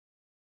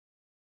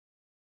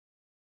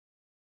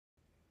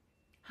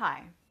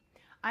Hi,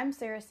 I'm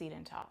Sarah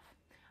Siedentopf.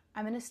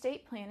 I'm an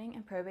estate planning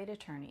and probate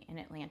attorney in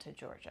Atlanta,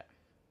 Georgia.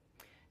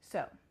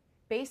 So,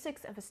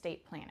 basics of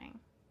estate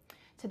planning.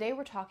 Today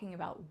we're talking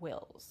about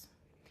wills.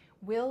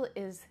 Will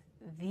is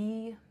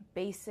the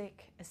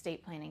basic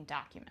estate planning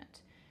document.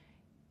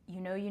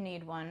 You know you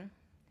need one.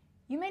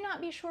 You may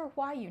not be sure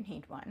why you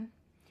need one.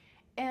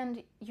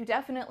 And you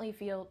definitely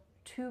feel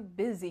too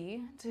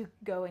busy to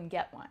go and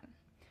get one.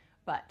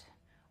 But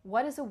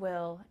what is a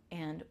will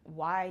and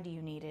why do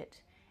you need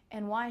it?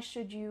 And why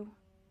should you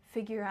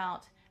figure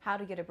out how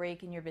to get a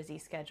break in your busy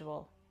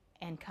schedule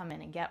and come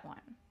in and get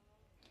one?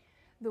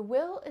 The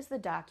will is the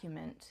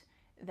document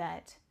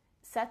that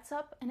sets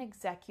up an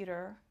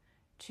executor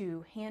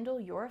to handle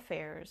your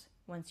affairs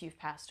once you've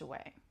passed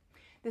away.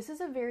 This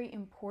is a very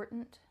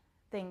important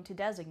thing to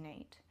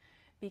designate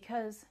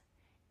because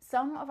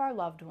some of our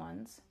loved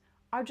ones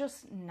are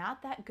just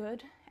not that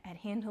good at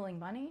handling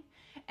money,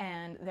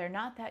 and they're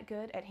not that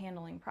good at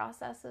handling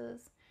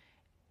processes.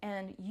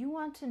 And you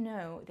want to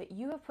know that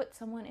you have put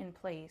someone in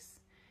place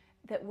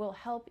that will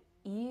help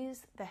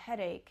ease the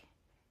headache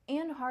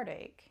and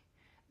heartache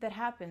that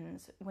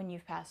happens when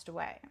you've passed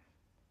away.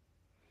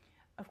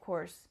 Of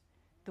course,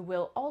 the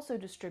will also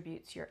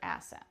distributes your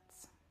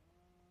assets.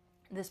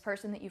 This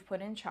person that you've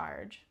put in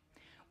charge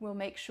will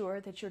make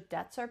sure that your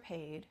debts are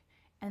paid,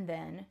 and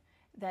then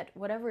that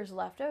whatever is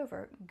left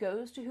over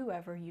goes to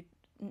whoever you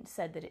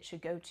said that it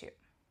should go to.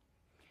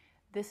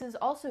 This is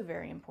also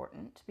very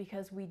important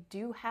because we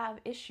do have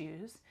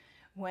issues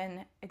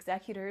when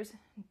executors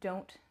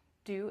don't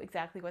do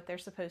exactly what they're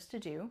supposed to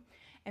do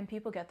and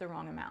people get the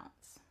wrong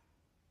amounts.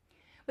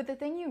 But the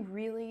thing you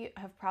really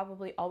have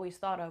probably always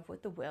thought of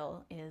with the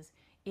will is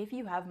if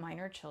you have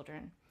minor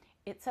children,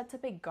 it sets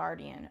up a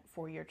guardian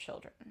for your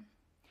children.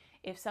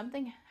 If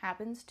something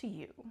happens to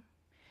you,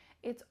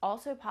 it's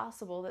also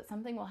possible that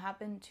something will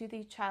happen to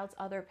the child's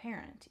other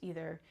parent,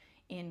 either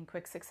in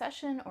quick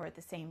succession or at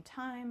the same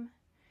time.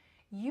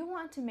 You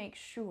want to make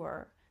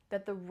sure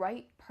that the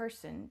right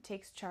person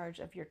takes charge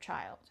of your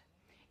child.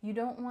 You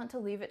don't want to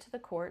leave it to the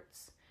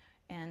courts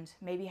and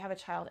maybe have a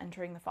child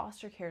entering the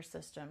foster care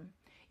system.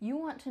 You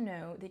want to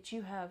know that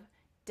you have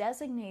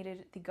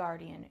designated the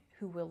guardian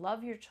who will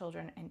love your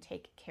children and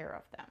take care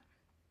of them.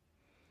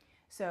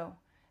 So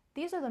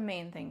these are the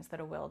main things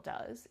that a will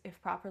does.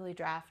 If properly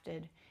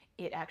drafted,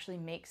 it actually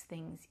makes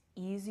things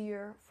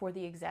easier for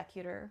the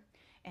executor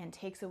and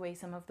takes away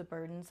some of the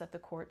burdens that the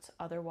courts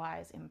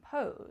otherwise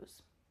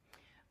impose.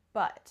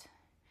 But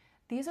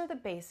these are the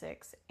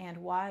basics and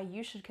why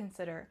you should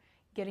consider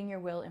getting your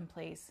will in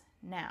place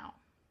now.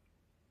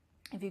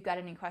 If you've got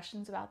any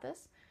questions about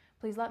this,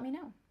 please let me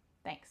know.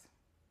 Thanks.